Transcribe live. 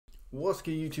What's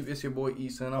good, YouTube? It's your boy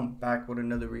Issa, and I'm back with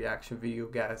another reaction video,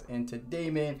 guys. And today,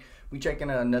 man, we checking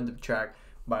out another track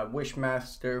by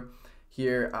Wishmaster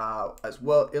here, as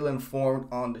well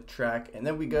Illinformed on the track. And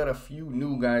then we got a few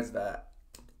new guys that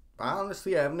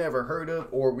honestly I've never heard of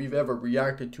or we've ever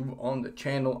reacted to on the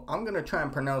channel. I'm gonna try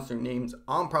and pronounce their names.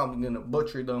 I'm probably gonna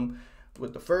butcher them.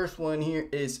 With the first one here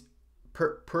is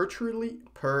Pertrelli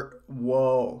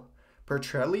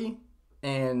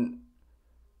and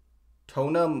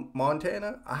Tona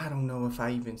Montona. I don't know if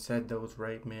I even said those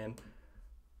right, man.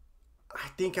 I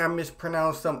think I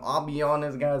mispronounced them. I'll be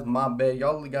honest, guys, my bad.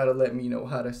 Y'all gotta let me know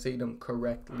how to say them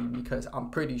correctly because I'm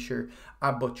pretty sure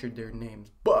I butchered their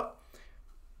names. But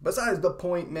besides the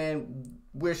point, man,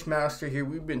 Wishmaster here,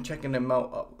 we've been checking them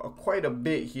out quite a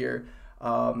bit here.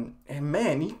 And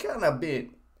man, he kind of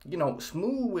been, you know,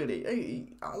 smooth with it.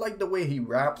 Hey, I like the way he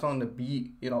raps on the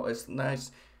beat. You know, it's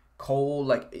nice, cold,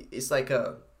 like it's like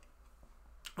a,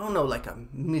 I don't know, like a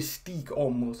mystique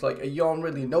almost. Like you don't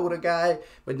really know the guy,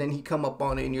 but then he come up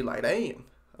on it and you're like, damn,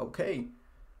 okay,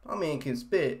 my man can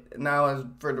spit. Now as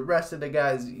for the rest of the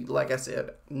guys, like I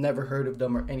said, never heard of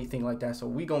them or anything like that. So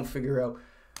we gonna figure out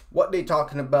what they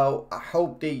talking about. I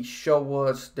hope they show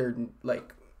us their,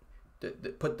 like,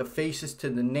 put the faces to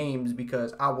the names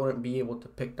because I wouldn't be able to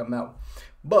pick them out.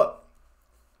 But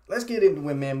let's get into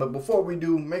it, man. But before we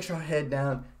do, make sure I head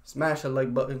down, smash the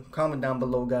like button, comment down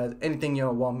below, guys. Anything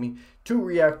y'all want me to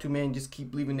react to, man, just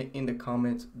keep leaving it in the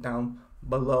comments down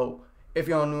below. If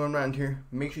y'all new around here,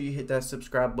 make sure you hit that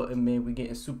subscribe button, man. We're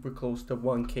getting super close to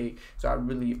 1K, so I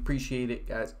really appreciate it,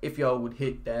 guys, if y'all would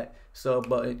hit that sub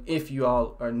button. If you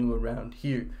all are new around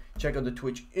here, check out the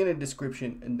Twitch in the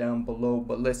description and down below.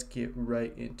 But let's get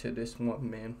right into this one,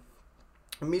 man.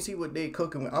 Let me see what they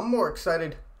cooking with. I'm more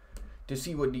excited to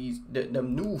see what the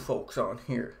new folks on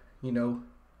here, you know.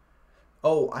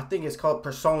 Oh, I think it's called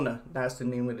Persona. That's the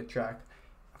name of the track.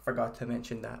 I forgot to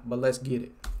mention that, but let's get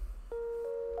it.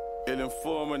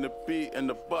 Illinformed on the beat and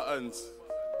the buttons.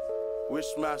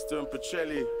 Wishmaster and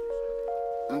Pertrelli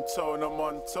and Tona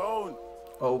Montona.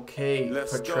 Okay,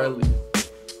 let's Pertrelli. go.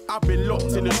 I've been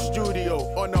locked in the studio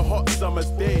on a hot summer's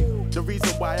day. The reason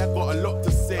why I got a lot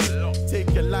to say.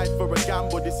 Take your life for a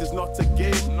gamble, this is not a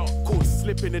game. Caught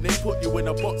slipping and they put you in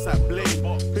a box at blame.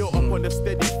 Built up on a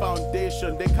steady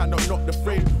foundation, they cannot knock the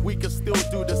frame. We can still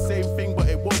do the same thing, but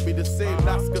it won't be the same.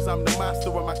 That's cause I'm the master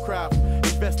of my craft.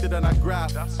 Invested and I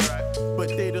graph. That's right. But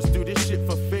they just do this shit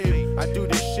for fame. I do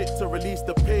this shit to release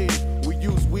the pain. We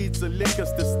use weeds and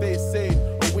liquors to stay sane.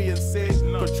 Are we insane?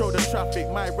 Control the traffic,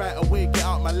 might right away, get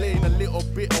out my lane. A little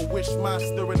bit of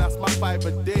Wishmaster and that's my 5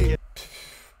 a day.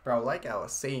 Bro, like I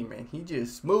was saying, man, he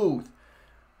just smooth.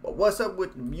 But what's up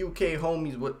with the UK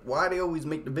homies? Why they always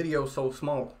make the video so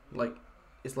small? Like,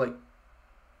 it's like,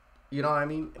 you know what I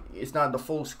mean? It's not the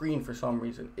full screen for some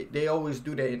reason. They always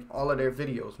do that in all of their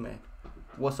videos, man.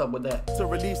 What's up with that? To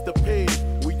release the pain,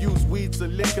 we use weeds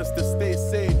and liquors to stay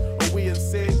sane. Are we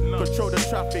insane? Control the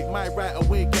traffic, might right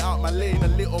away, get out my lane. A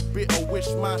little bit of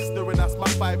Wishmaster and that's my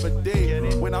 5 a day.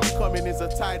 When I'm coming is a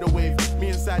tidal wave. Me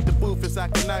inside the booth, it's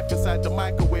like a knife inside the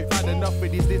microwave. Had enough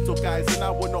of these little guys and I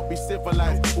will not be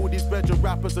civilized. All these bedroom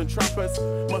rappers and trappers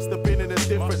must have been in a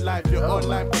different life. Your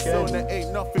online persona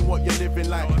ain't nothing what you're living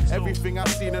like. Everything I've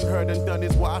seen and heard and done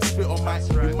is what I spit on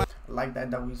mic. Like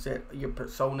that we said, your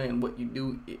persona and what you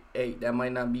do, hey, that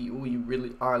might not be who you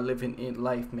really are living in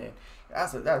life, man.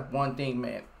 That's one thing,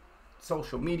 man.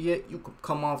 Social media, you could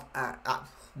come off at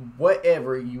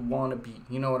whatever you want to be.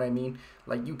 You know what I mean?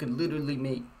 Like, you can literally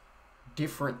make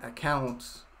different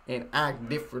accounts and act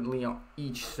differently on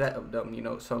each set of them, you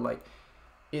know. So like,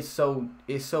 it's so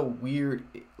weird.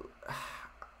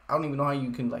 I don't even know how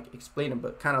you can like explain it,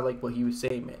 but kind of like what he was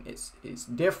saying, man. It's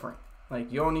different. Like,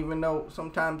 you don't even know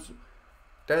sometimes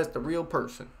that's the real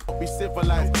person. Be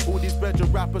civilized. All these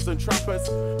bedroom rappers and trappers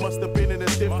must have been in a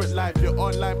different life. Your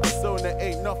online persona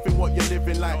ain't nothing what you're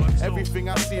living like. Everything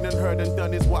I've seen and heard and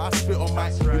done is what I spit on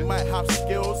mic. You might have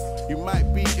skills, you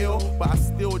might be ill, but I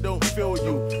still don't feel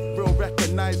you. Real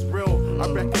recognize real.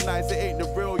 I recognize it ain't the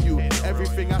real you.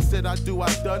 Everything I said I do,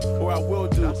 I've done, or I will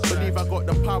do. Believe I got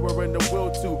the power and the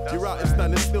will to. You're out and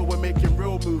standing still, we're making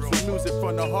real moves. With music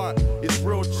from the heart, it's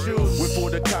real tunes. With all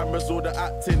the cameras, all the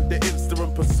acting, the Insta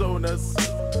and personas.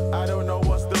 I don't know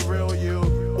what's the real you.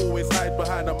 Always hide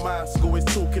behind a mask, always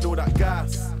talking all that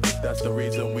gas. That's the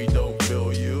reason we don't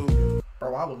feel you.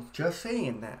 Bro, I was just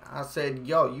saying that. I said,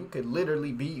 yo, you could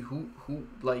literally be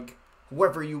like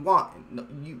whoever you want.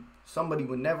 Somebody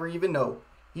would never even know.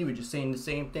 He was just saying the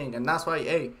same thing. And that's why,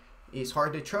 hey, it's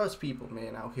hard to trust people,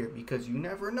 man, out here, because you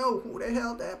never know who the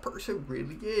hell that person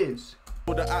really is.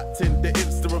 All the acting, the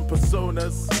Insta and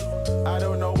personas. I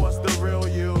don't know what's the real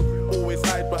you.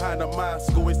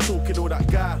 mask, always talking all that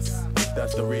gas.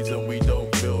 That's the reason we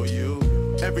don't feel you.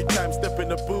 Every time step in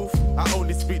the booth, I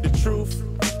only speak the truth.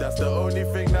 That's the only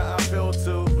thing that I feel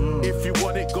to. If you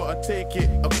want it, gotta take it.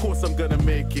 Of course I'm gonna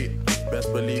make it.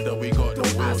 Best believe that we got the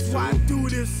will That's to. why I do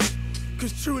this.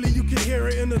 Cause truly you can hear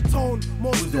it in the tone.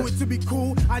 Most do it to be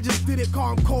cool. I just did it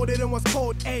cause I'm colder than what's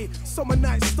cold. Ayy, summer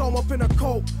night storm up in a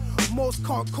coat. Most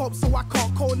can't cope, so I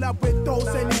can't collab with those.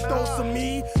 Any dose of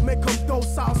me, make them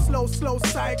docile, slow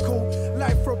cycle.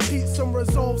 Life repeats some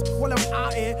resolves while I'm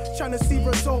out here trying to see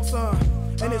results,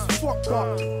 and it's fucked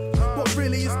up, but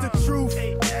really it's the truth.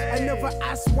 I never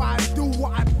ask why I do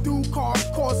what I do,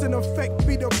 cause and effect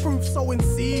be the proof. Sowing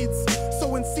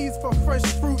seeds for fresh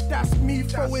fruit, that's me.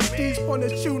 Throwing these on the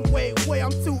tune, wait,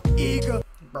 I'm too eager.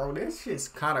 Bro, this shit's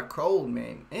kind of cold,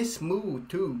 man. It's smooth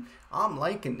too. I'm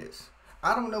liking this.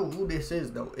 I don't know who this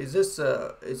is though. Is this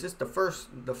the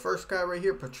first guy right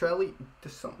here, Pertrelli?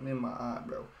 There's something in my eye,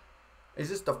 bro. Is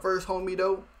this the first homie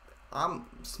though? I'm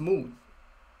smooth.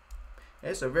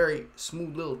 It's a very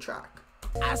smooth little track.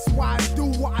 That's why I do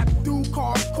what I do,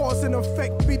 cause and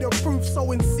effect be the proof.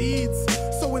 Sowing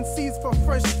seeds for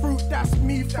fresh fruit, that's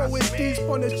me. Throwing these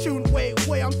on the tune,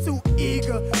 wait, I'm too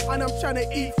eager, and I'm trying to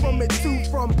eat from it too.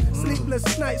 From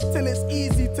sleepless nights till it's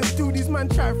easy to do. These man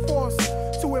try force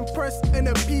to impress and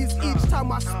appease. Each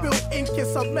time I spill ink,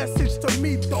 it's a message to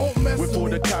me, don't mess with me. With all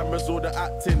the cameras, all the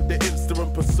acting, the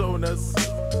Instagram personas,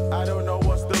 I don't know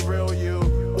what's the real you.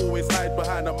 Always hide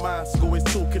behind a mask, always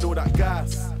talking all that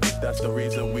gas. That's the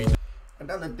reason we.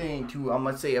 Another thing too, I'm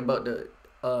gonna say about the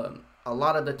a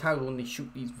lot of the times when they shoot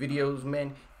these videos,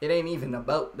 man, it ain't even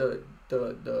about the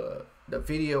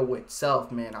video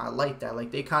itself, man. I like that.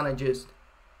 Like they kind of just,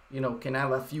 you know, can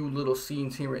have a few little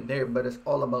scenes here and there, but it's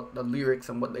all about the lyrics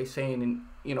and what they saying and,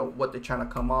 you know, what they're trying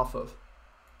to come off of.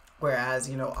 Whereas,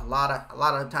 you know, a lot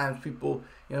of times people,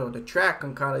 you know, the track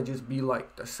can kind of just be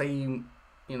like the same,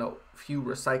 you know, few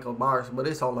recycled bars, but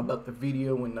it's all about the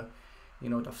video and the, you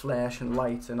know, the flashing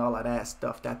lights and all of that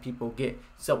stuff that people get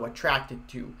so attracted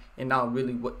to, and not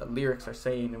really what the lyrics are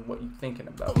saying and what you're thinking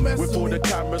about. With all the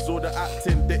cameras, all the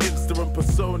acting, the Instagram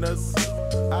personas,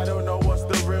 I don't know what's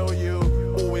the real you.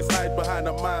 Always hide behind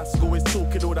a mask, always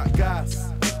talking all that gas.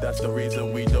 That's the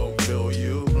reason we don't feel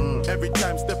you. Every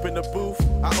time step in the booth,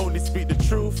 I only speak the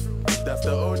truth. That's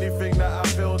the only thing that I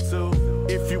feel to.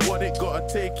 If you want it, gotta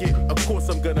take it. Of course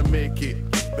I'm gonna make it.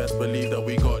 Best believe that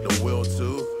we got the will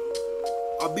to.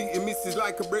 I beat him missus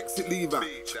like a Brexit leaver.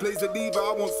 She plays a diva,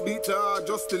 I won't speak to her,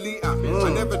 just delete her. I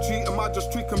never treat him, I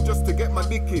just trick him just to get my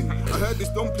dick in. I heard this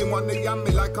dumpling one day yam me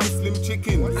like I'm Slim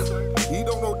Chicken. He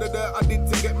don't know the dirt I did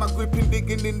to get my grip in,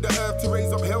 digging in the earth to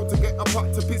raise up hell to get a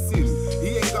pot to piss in.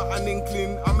 He ain't got an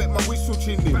inkling, I met my whistle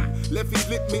chinning. Left his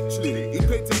lip Michelin, he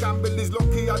paid to gamble, he's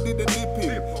lucky I didn't dip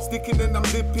him. Sticking and I'm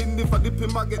dipping, if I dip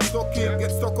him I get stuck in. Get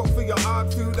stuck up for your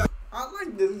hard food. I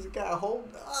like this guy.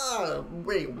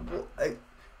 Wait,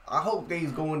 I hope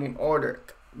they's going in order.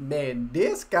 Man,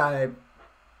 this guy,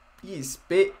 he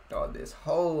spit on this.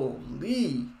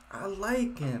 Holy, I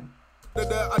like him. The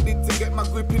dirt I did to get my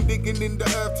grip in, digging in the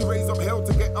earth to raise up hell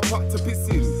to get a pot to piss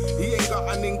in. He ain't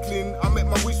got an inkling, I met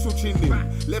my whistle chinning.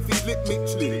 Left his lip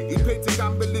Michelin, he paid to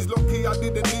gamble, he's lucky I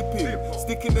didn't dip him.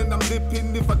 Sticking and I'm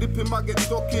dipping, if I dip him I get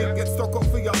stuck in. Get stuck up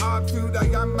for your hard food, I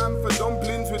am man for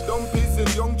dumplings with dumpies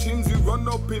and young chins who run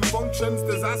up in functions,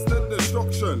 disaster,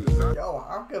 destruction. Yo,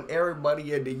 how come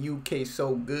everybody in the UK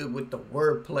so good with the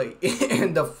wordplay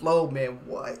and the flow, man?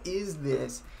 What is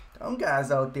this? Them guys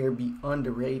out there be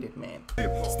underrated, man.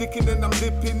 Sticking and I'm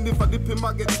dipping, if I dip him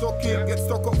I get stuck in. Get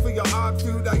stuck up for your hard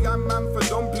food, I am man for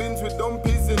dumplings with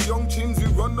dumpies and young chins who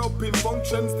run up in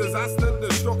functions, disaster,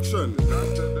 destruction.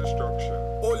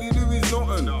 All you do is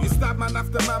nothing. You stab man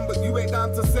after man, but you ain't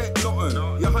down to set nothing.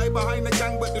 You hide behind the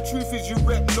gang, but the truth is you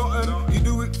rep nothing. You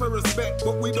do it for respect,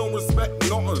 but we don't respect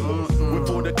nothing.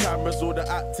 With all the cameras, all the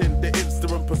acting, the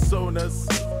Instagram personas,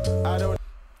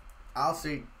 I'll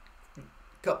see a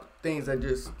couple things that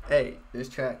just, hey, this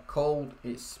track cold,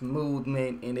 it's smooth,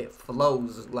 man, and it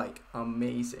flows like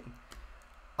amazing.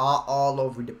 All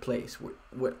over the place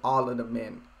with all of the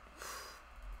men.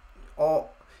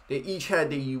 They each had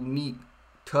their unique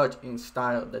touch and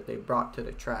style that they brought to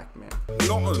the track, man.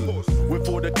 With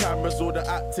all the cameras, all the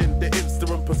acting, the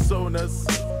Instagram personas,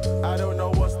 I don't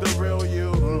know what's the real you.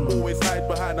 Always hide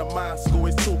behind a mask,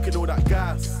 always talking all that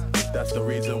gas. That's the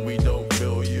reason we don't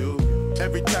feel you.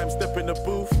 Every time step in the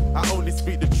booth, I only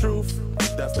speak the truth.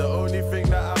 That's the only thing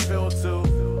that I feel to.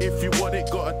 If you want it,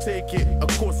 gotta take it. Of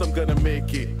course I'm gonna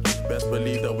make it. Best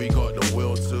believe that we got the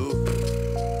will to.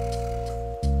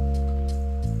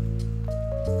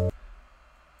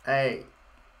 Hey,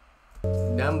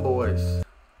 them boys,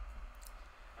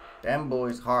 Them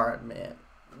boys hard, man.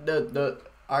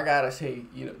 I gotta say,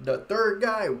 the third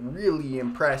guy really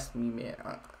impressed me, man.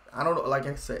 I don't know, like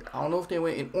I said, I don't know if they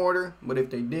went in order, but if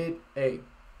they did, hey,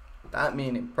 that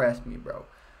man impressed me, bro.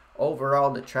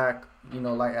 Overall, the track,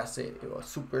 like I said, it was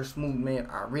super smooth, man.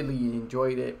 I really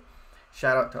enjoyed it.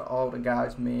 Shout out to all the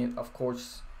guys, man. Of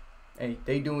course, hey,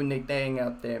 they doing their thing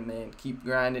out there, man. Keep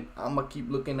grinding. I'm going to keep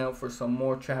looking out for some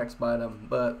more tracks by them.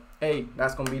 But, hey,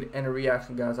 that's going to be the end of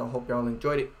reaction, guys. I hope y'all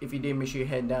enjoyed it. If you did, make sure you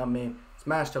head down, man.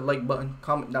 Smash the like button.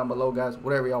 Comment down below, guys.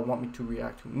 Whatever y'all want me to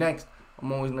react to next.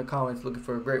 I'm always in the comments looking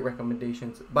for great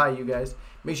recommendations by you guys.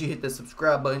 Make sure you hit the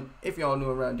subscribe button. If y'all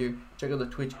new around here, check out the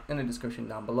Twitch in the description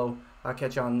down below. I'll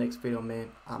catch y'all in the next video,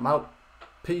 man. I'm out.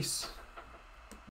 Peace.